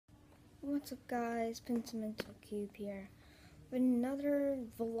What's up, guys? Pentimental Cube here with another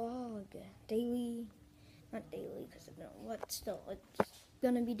vlog. Daily, not daily because I don't know what. Still, it's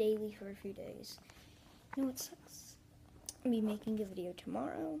gonna be daily for a few days. You know what sucks? I'll be making a video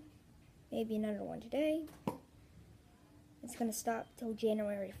tomorrow, maybe another one today. It's gonna stop till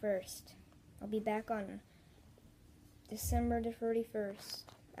January 1st. I'll be back on December the 31st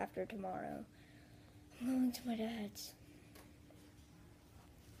after tomorrow. I'm going to my dad's.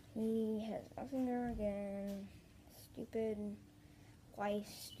 He has nothing there again. Stupid wife,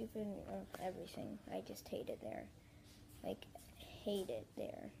 stupid everything. I just hate it there. Like, hate it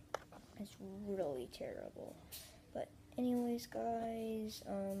there. It's really terrible. But anyways, guys,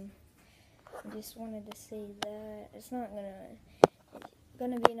 I just wanted to say that it's not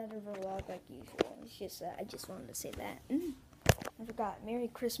gonna be another vlog like usual. It's just that I just wanted to say that. I forgot. Merry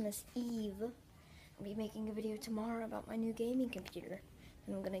Christmas Eve. I'll be making a video tomorrow about my new gaming computer.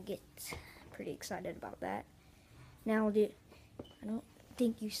 And I'm gonna get pretty excited about that. Now, I don't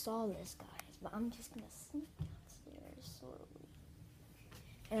think you saw this, guys, but I'm just gonna sneak downstairs slowly.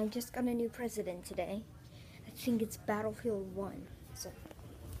 And I just got a new president today. I think it's Battlefield 1. So.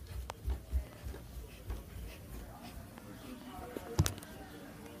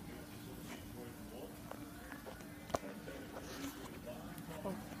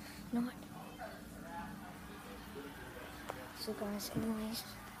 Oh, you know what? So guys, anyways,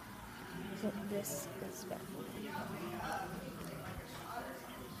 so this is better.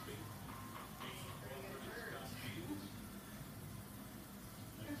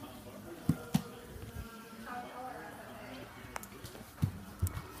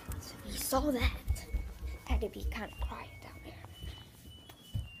 So you saw that. Had to be kind of quiet down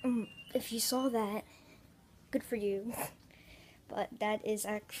there. If you saw that, good for you. But that is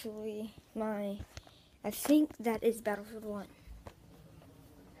actually I think that is Battlefield 1.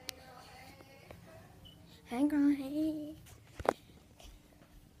 Hang on, hey.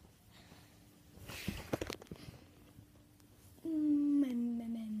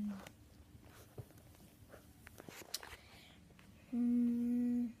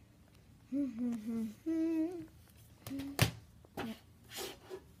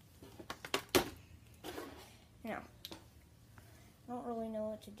 Now, I don't really know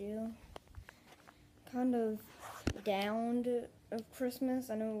what to do. Kind of downed of Christmas.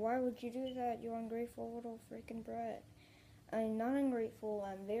 I know, why would you do that, you ungrateful little freaking brat? I'm not ungrateful.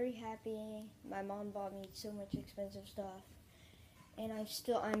 I'm very happy. My mom bought me so much expensive stuff. And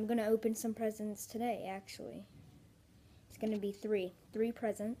I'm gonna open some presents today, actually. It's gonna be three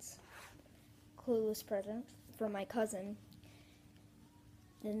presents. Clueless presents from my cousin.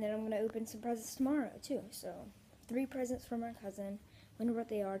 And then I'm gonna open some presents tomorrow, too. So, 3 presents from my cousin. Wonder what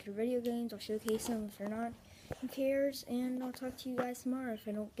they are. To video games, I'll showcase them. If they're not, who cares? And I'll talk to you guys tomorrow if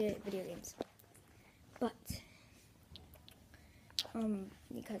I don't get video games. But,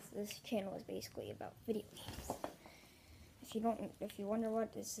 because this channel is basically about video games. If you wonder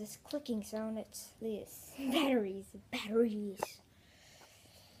what is this clicking sound, it's this. Batteries.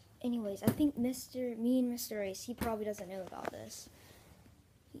 Anyways, I think me and Mr. Ace, he probably doesn't know about this.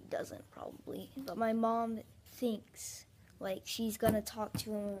 He doesn't, probably. But my mom thinks, like, she's gonna talk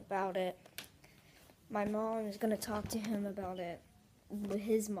to him about it. My mom is gonna talk to him about it, with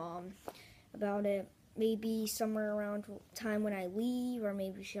his mom, about it. Maybe somewhere around time when I leave, or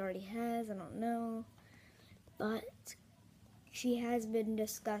maybe she already has, I don't know. But she has been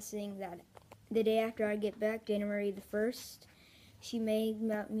discussing that the day after I get back, January the 1st, she me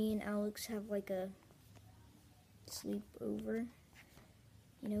and Alex have like a sleepover,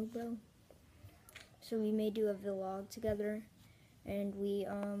 you know, bro? So we may do a vlog together, and we,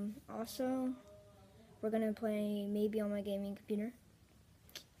 we're gonna play maybe on my gaming computer,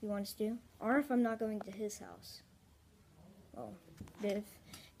 if he wants to, or if I'm not going to his house. Well,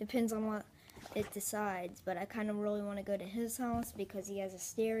 depends on what it decides, but I kind of really want to go to his house because he has a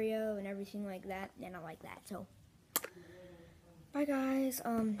stereo and everything like that, and I like that. So, bye guys.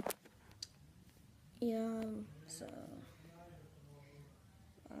 Yeah. So,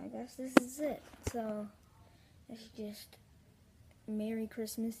 I guess this is it. So, it's just Merry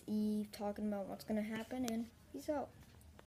Christmas Eve, talking about what's gonna happen, and peace out.